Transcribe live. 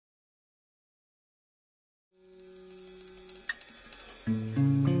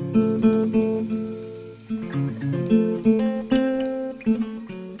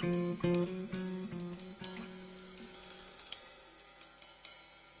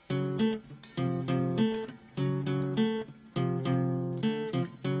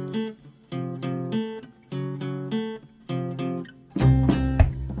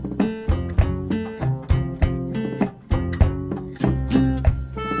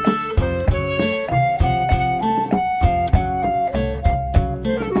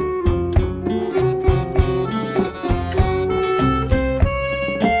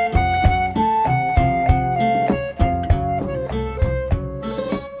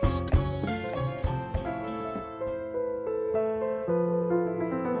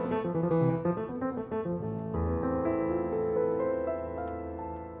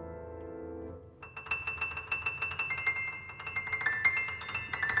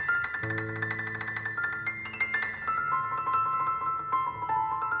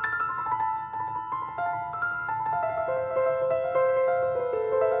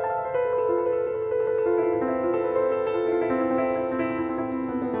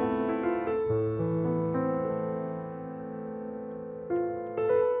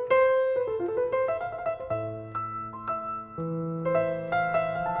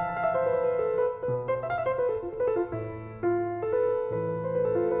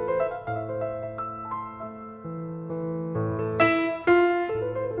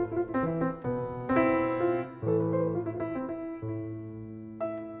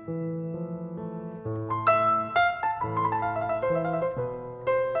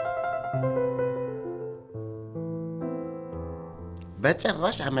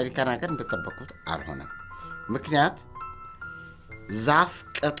በጭራሽ አሜሪካን ሀገር እንደተጠበቁት አልሆነም ምክንያት ዛፍ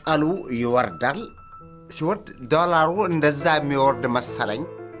ቅጠሉ ይወርዳል ሲወርድ ዶላሩ እንደዛ የሚወርድ መሰለኝ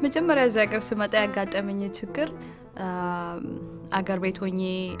መጀመሪያ እዛ ሀገር ስመጣ ያጋጠመኝ ችግር አገር ቤት ሆኜ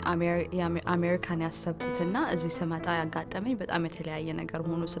አሜሪካን ያሰብኩትና እዚህ ስመጣ ያጋጠመኝ በጣም የተለያየ ነገር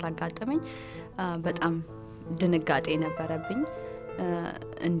ሆኖ ስላጋጠመኝ በጣም ድንጋጤ ነበረብኝ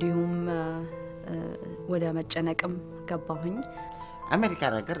እንዲሁም ወደ መጨነቅም ገባሁኝ አሜሪካ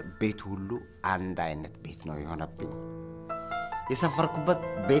ነገር ቤት ሁሉ አንድ አይነት ቤት ነው የሆነብኝ የሰፈርኩበት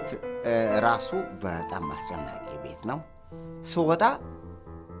ቤት ራሱ በጣም አስጨናቂ ቤት ነው ስወጣ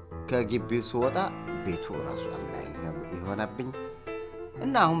ከግቢው ስወጣ ቤቱ ራሱ አንድ አይነት ይሆነብኝ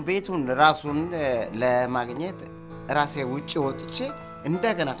እና አሁን ቤቱን ራሱን ለማግኘት ራሴ ውጪ ወጥቼ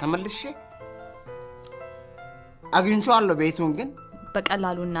እንደገና ተመልሼ አግኝቻለሁ ቤቱን ግን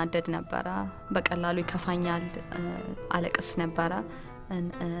በቀላሉ እናደድ ነበር በቀላሉ ይከፋኛል አለቅስ ነበር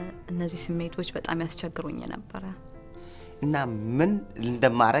እነዚህ ስሜቶች በጣም ያስቸግሩኝ ነበር እና ምን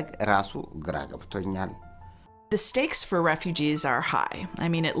እንደማረግ ራሱ ግራ ገብቶኛል The stakes for refugees are high. I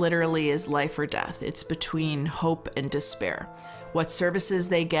mean, it literally is life or death. It's between hope and despair. What services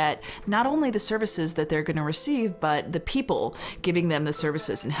they get, not only the services that they're going to receive, but the people giving them the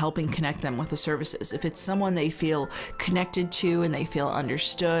services and helping connect them with the services. If it's someone they feel connected to and they feel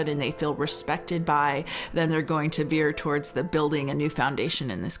understood and they feel respected by, then they're going to veer towards the building a new foundation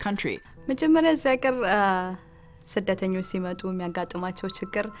in this country. መጀመሪያ ዘቀር ስደተኞች ሲመጡ የሚያጋጥማቸው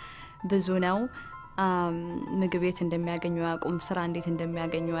ችግር ብዙ ነው ምግብ ቤት እንደሚያገኙ ያቁም ስራ እንዴት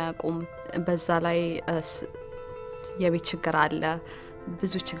እንደሚያገኙ ያቁም በዛ ላይ የቤት ችግር አለ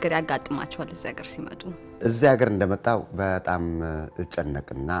ብዙ ችግር ያጋጥማቸዋል እዚህ ሀገር ሲመጡ እዚህ ሀገር እንደመጣው በጣም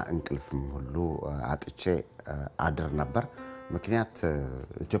እጨነቅና እንቅልፍም ሁሉ አጥቼ አድር ነበር ምክንያት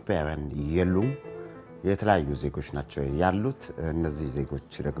ኢትዮጵያውያን የሉም የተለያዩ ዜጎች ናቸው ያሉት እነዚህ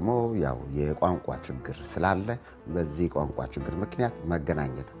ዜጎች ደግሞ ያው የቋንቋ ችግር ስላለ በዚህ ቋንቋ ችግር ምክንያት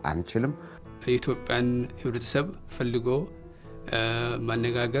መገናኘት አንችልም ኢትዮጵያን ህብረተሰብ ፈልጎ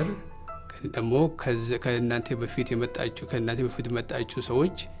ማነጋገር ደግሞ ከእናንተ በፊት የመጣችሁ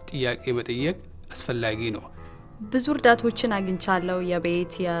ሰዎች ጥያቄ መጠየቅ አስፈላጊ ነው ብዙ እርዳታዎችን አግኝቻለሁ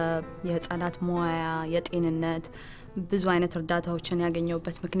የቤት የህፃናት ሙያ የጤንነት ብዙ አይነት እርዳታዎችን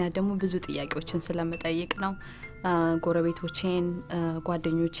ያገኘውበት ምክንያት ደግሞ ብዙ ጥያቄዎችን ስለመጠየቅ ነው ጎረቤቶቼን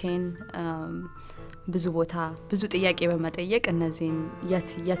ጓደኞቼን ብዙ ጥያቄ በመጠየቅ እነዚህን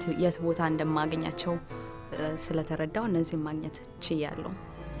የት ቦታ እንደማገኛቸው ስለተረዳው እነዚህን ማግኘት ችያለሁ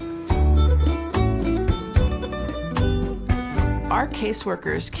Our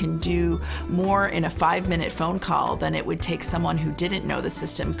caseworkers can do more in a 5-minute phone call than it would take someone who didn't know the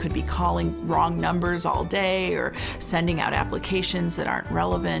system, could be calling wrong numbers all day or sending out applications that aren't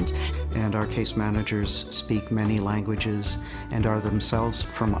relevant. And our case managers speak many languages and are themselves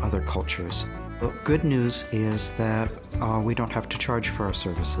from other cultures. The good news is that we don't have to charge for our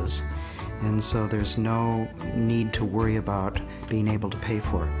services. And so there's no need to worry about being able to pay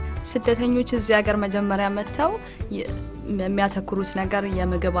for it. ስደተኞች እዚህ ሀገር መጀመሪያ መተው የሚያተኩሩት ነገር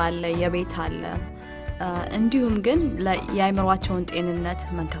የምግብ አለ የቤት አለ እንዲሁም ግን የአይምሮአቸውን ጤንነት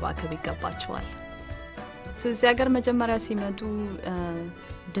መንከባከብ ይገባቸዋል እዚህ ሀገር መጀመሪያ ሲመጡ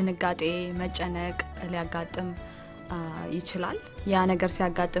ድንጋጤ መጨነቅ ሊያጋጥም ይችላል ያ ነገር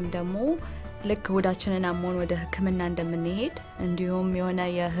ሲያጋጥም ደግሞ ልክ ወዳችንን አሞን ወደ ህክምና እንደምንሄድ እንዲሁም የሆነ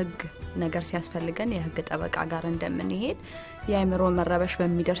የህግ ነገር ሲያስፈልገን የህግ ጠበቃ ጋር እንደምንሄድ የአይምሮ መረበሽ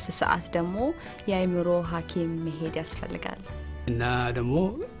በሚደርስ ሰዓት ደግሞ የአይምሮ ሐኪም መሄድ ያስፈልጋል እና ደግሞ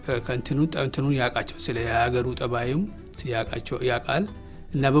ከንትኑ ያቃቸው ስለ ሀገሩ ጠባዩም ያቃል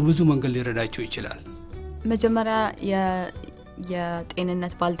እና በብዙ መንገድ ሊረዳቸው ይችላል መጀመሪያ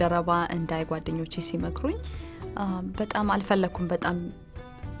የጤንነት ባልደረባ እንዳይ ጓደኞቼ ሲመክሩኝ በጣም አልፈለኩም በጣም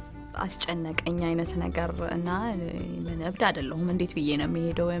አስጨነቀኝ አይነት ነገር እና ምን እብድ አይደለሁም እንዴት ብዬ ነው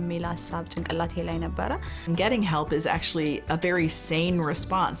የሚሄደው የሚል ሐሳብ ጭንቅላቴ ላይ ነበር Getting help is actually a very sane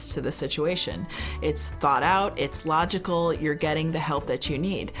response to the situation. It's thought out, it's logical, you're getting the help that you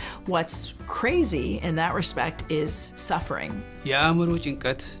need. What's crazy in that respect is suffering. የአእምሮ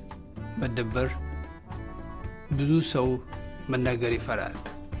ጭንቀት መደበር ብዙ ሰው መናገር ይፈራል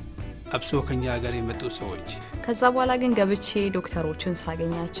አብሶ ከኛ ሀገር የመጡ ሰዎች ከዛ በኋላ ግን ገብቼ ዶክተሮችን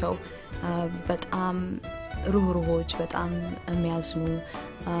ሳገኛቸው በጣም ሩህሩሆች በጣም የሚያዝኑ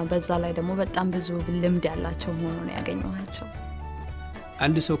በዛ ላይ ደግሞ በጣም ብዙ ልምድ ያላቸው ሆኖ ነው ያገኘኋቸው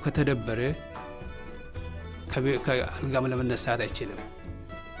አንድ ሰው ከተደበረ ከአልጋም ለመነሳት አይችልም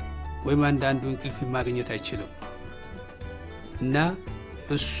ወይም አንዳንዱ እንቅልፍ ማግኘት አይችልም እና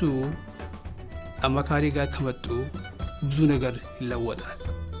እሱ አማካሪ ጋር ከመጡ ብዙ ነገር ይለወጣል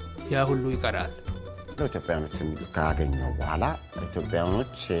ያ ሁሉ ይቀራል ነው ኢትዮጵያኖችን ካገኘው በኋላ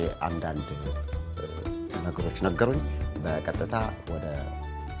ኢትዮጵያኖች አንዳንድ ነገሮች ነገሩኝ በቀጥታ ወደ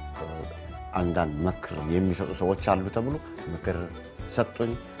አንዳንድ ምክር የሚሰጡ ሰዎች አሉ ተብሎ ምክር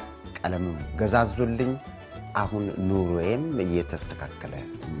ሰጡኝ ቀለም ገዛዙልኝ አሁን ኑሮዬም እየተስተካከለ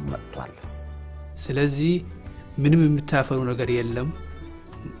መጥቷል ስለዚህ ምንም የምታፈሩ ነገር የለም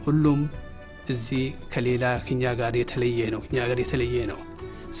ሁሉም እዚህ ከሌላ ከኛ ጋር የተለየ ነው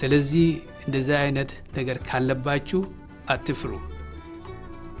ስለዚህ እንደዛ አይነት ነገር ካለባችሁ አትፍሩ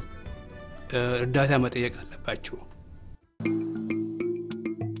እርዳታ መጠየቅ አለባችሁ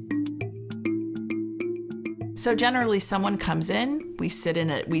So generally someone comes in, we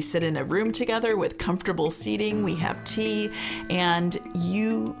sit in a room together with comfortable seating, we have tea, and you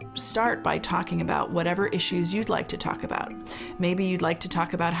start by talking about whatever issues you'd like to talk about. Maybe you'd like to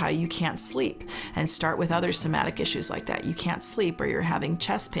talk about how you can't sleep and start with other somatic issues like that. You can't sleep or you're having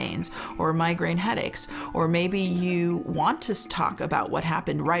chest pains or migraine headaches, or maybe you want to talk about what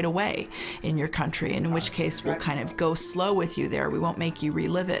happened right away in your country, in which case we'll kind of go slow with you there. We won't make you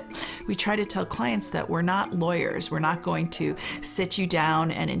relive it. We try to tell clients that we're not lawyers. We're not going to sit you down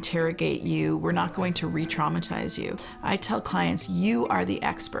and interrogate you. We're not going to re-traumatize you. I tell clients, you are the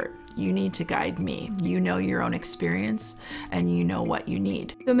expert. You need to guide me. You know your own experience and you know what you need.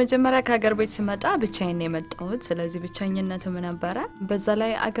 በመጀመሪያ ከሀገር ቤት ስመጣ ብቻዬን ነው የመጣሁት ስለዚህ ብቻኝነትም ነበረ በዛ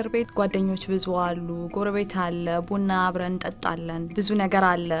ላይ አገር ቤት ጓደኞች ብዙ አሉ ጎረቤት አለ ቡና አብረን እንጠጣለን ብዙ ነገር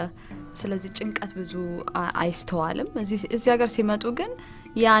አለ ስለዚህ ጭንቀት ብዙ አይስተዋልም እዚህ ሀገር ሲመጡ ግን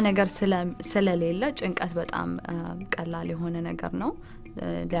ያ ነገር ስለሌለ ጭንቀት በጣም ቀላል የሆነ ነገር ነው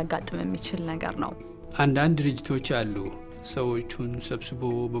ሊያጋጥም የሚችል ነገር ነው አንዳንድ ድርጅቶች አሉ ሰዎቹን ሰብስቦ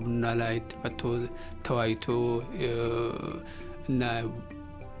በቡና ላይ ተመቶ ተዋይቶ እና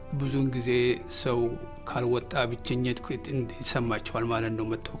ብዙን ጊዜ ሰው ካልወጣ ብቸኝነት ይሰማቸዋል ማለት ነው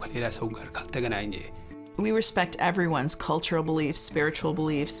መጥቶ ከሌላ ሰው ጋር ካልተገናኘ We respect everyone's cultural beliefs, spiritual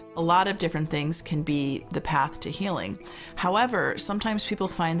beliefs. A lot of different things can be the path to healing. However, sometimes people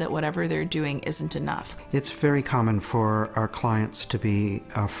find that whatever they're doing isn't enough. It's very common for our clients to be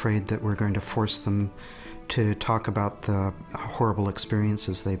afraid that we're going to force them to talk about the horrible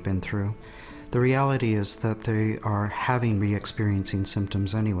experiences they've been through. The reality is that they are having re-experiencing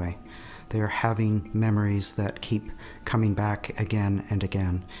symptoms anyway. They are having memories that keep coming back again and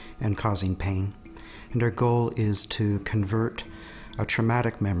again and causing pain. And our goal is to convert a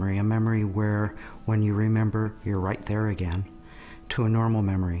traumatic memory, a memory where when you remember, you're right there again, to a normal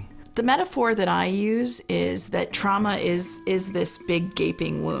memory. The metaphor that I use is that trauma is this big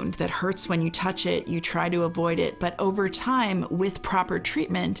gaping wound that hurts when you touch it, you try to avoid it, but over time, with proper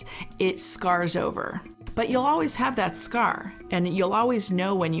treatment, it scars over. But you'll always have that scar, and you'll always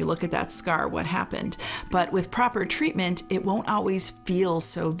know when you look at that scar what happened. But with proper treatment, it won't always feel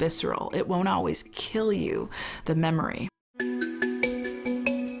so visceral. It won't always kill you, the memory.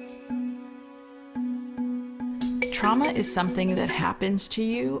 Trauma is something that happens to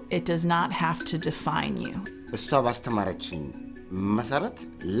you. It does not have to define you. እሷ ባስተማረችኝ መሰረት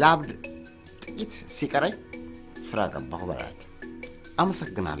ላብድ ጥቂት ሲቀረኝ ስራ ገባሁ በላት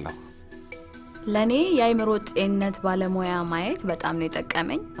አመሰግናለሁ ለኔ የአይምሮ ጤንነት ባለሙያ ማየት በጣም ነው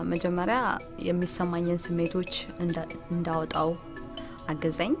የጠቀመኝ መጀመሪያ የሚሰማኝን ስሜቶች እንዳወጣው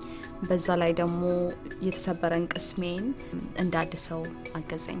አገዘኝ በዛ ላይ ደግሞ የተሰበረን ቅስሜን እንዳድሰው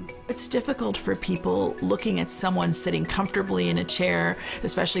አገዘኝ It's difficult for people looking at someone sitting comfortably in a chair,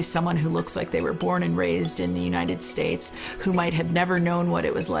 especially someone who looks like they were born and raised in the United States, who might have never known what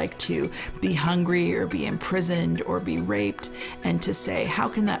it was like to be hungry or be imprisoned or be raped, and to say, how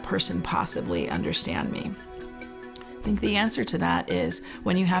can that person possibly understand me? I think the answer to that is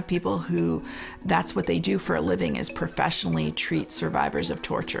when you have people who that's what they do for a living is professionally treat survivors of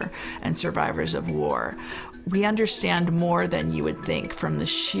torture and survivors of war. We understand more than you would think from the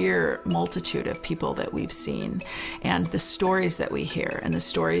sheer multitude of people that we've seen and the stories that we hear and the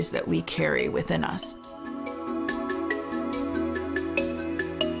stories that we carry within us.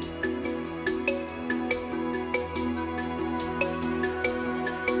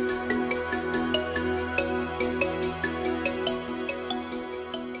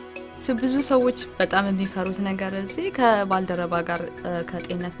 So ብዙ ሰዎች በጣም የሚፈሩት ነገር እዚህ ከባልደረባ ጋር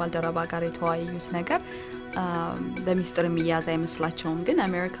ከጤንነት ባልደረባ ጋር የተዋዩት ነገር በሚስጥር የሚያዝ አይመስላቸውም ግን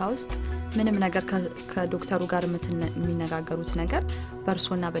አሜሪካ ውስጥ ምንም ነገር ከዶክተሩ ጋር የሚነጋገሩት ነገር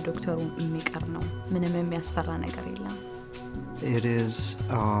በእርሶና በዶክተሩ የሚቀር ነው ምንም የሚያስፈራ ነገር የለም It is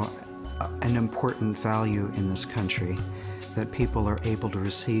an important value in this country that people are able to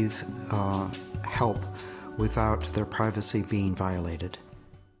receive help without their privacy being violated.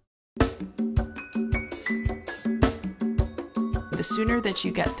 The sooner that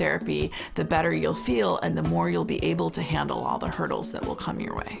you get therapy, the better you'll feel and the more you'll be able to handle all the hurdles that will come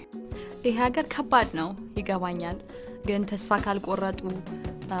your way. ይሄ ሀገር ከባድ ነው ይገባኛል ግን ተስፋ ካልቆረጡ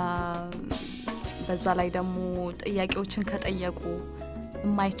በዛ ላይ ደግሞ ጥያቄዎችን ከጠየቁ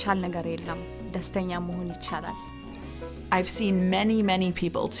የማይቻል ነገር የለም ደስተኛ መሆን ይቻላል I've seen many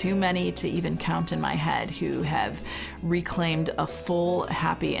people, too many to even count in my head, who have reclaimed a full,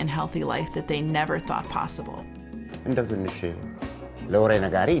 happy, and healthy life that they never thought possible. እንደው ትንሽ ለወሬ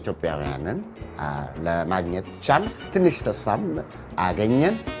ነጋሪ ኢትዮጵያውያንን ለማግኘት ቻል ትንሽ ተስፋም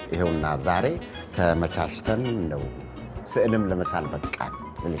አገኘን ይሄውና ዛሬ ተመቻችተን ነው ስዕልም ለመሳል በቃን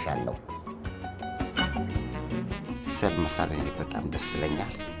ልልሻለሁ ስዕል መሳል እኔ በጣም ደስ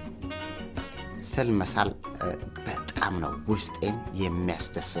ይለኛል ስዕል መሳል በጣም ነው ውስጤን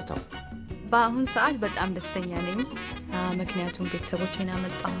የሚያስደስተው በአሁን ሰዓት በጣም ደስተኛ ነኝ ምክንያቱም ቤተሰቦቼን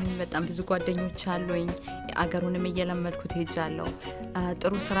አመጣሁኝ በጣም ብዙ ጓደኞች አሉኝ አገሩንም እየለመድኩት ሄጃለሁ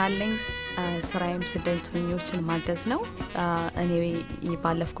ጥሩ ስራ አለኝ ስራዬም ስደተኞችን ማገዝ ነው እኔ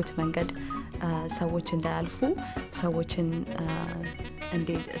ባለፍኩት መንገድ ሰዎች እንዳያልፉ ሰዎችን እንዴ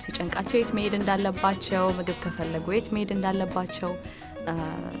ሲጨንቃቸው የት መሄድ እንዳለባቸው ምግብ ከፈለጉ የት መሄድ እንዳለባቸው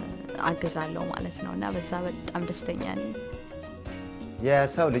አገዛለሁ ማለት ነውና በዛ በጣም ደስተኛ ነኝ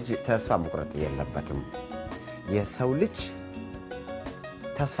የሰው ልጅ ተስፋ መቁረጥ የለበትም የሰው ልጅ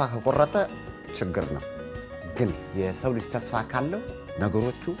ተስፋ ከቆረጠ ችግር ነው ግን የሰው ልጅ ተስፋ ካለው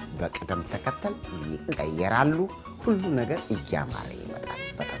ነገሮቹ በቅደም ተከተል ይቀየራሉ ሁሉ ነገር እያማረ ይመጣል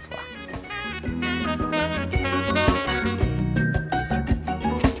በተስፋ